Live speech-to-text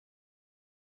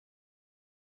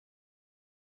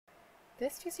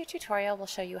This Fuzor tutorial will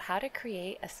show you how to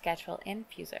create a schedule in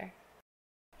Fuzor.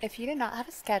 If you do not have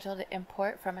a schedule to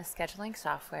import from a scheduling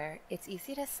software, it's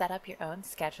easy to set up your own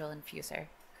schedule in Fuzor.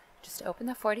 Just open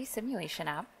the 4D simulation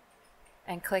app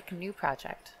and click New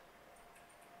Project.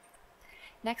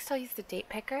 Next, I'll use the date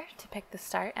picker to pick the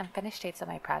start and finish dates of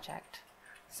my project.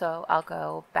 So I'll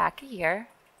go back a year,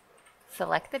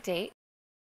 select the date,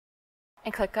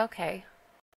 and click OK.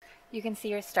 You can see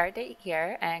your start date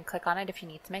here and click on it if you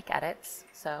need to make edits.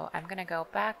 So I'm going to go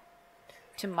back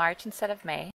to March instead of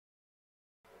May.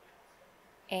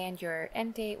 And your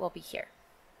end date will be here.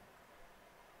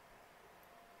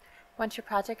 Once your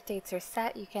project dates are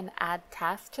set, you can add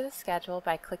tasks to the schedule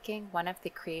by clicking one of the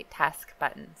Create Task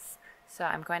buttons. So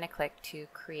I'm going to click to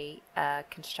create a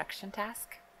construction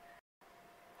task.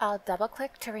 I'll double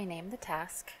click to rename the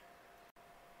task.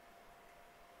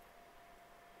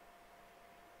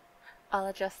 I'll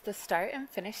adjust the start and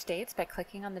finish dates by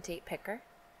clicking on the date picker.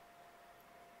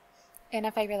 And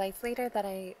if I realize later that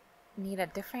I need a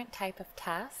different type of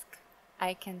task,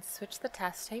 I can switch the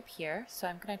task type here. So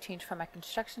I'm going to change from a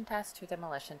construction task to a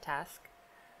demolition task.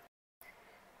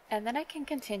 And then I can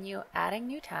continue adding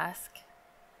new tasks,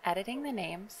 editing the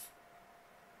names,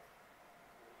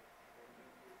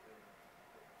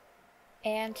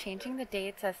 and changing the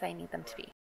dates as I need them to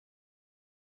be.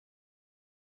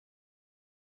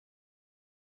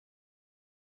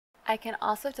 I can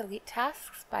also delete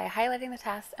tasks by highlighting the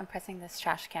task and pressing this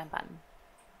trash can button.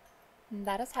 And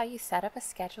that is how you set up a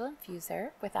schedule in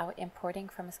Fuzor without importing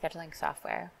from a scheduling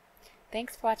software.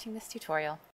 Thanks for watching this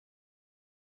tutorial.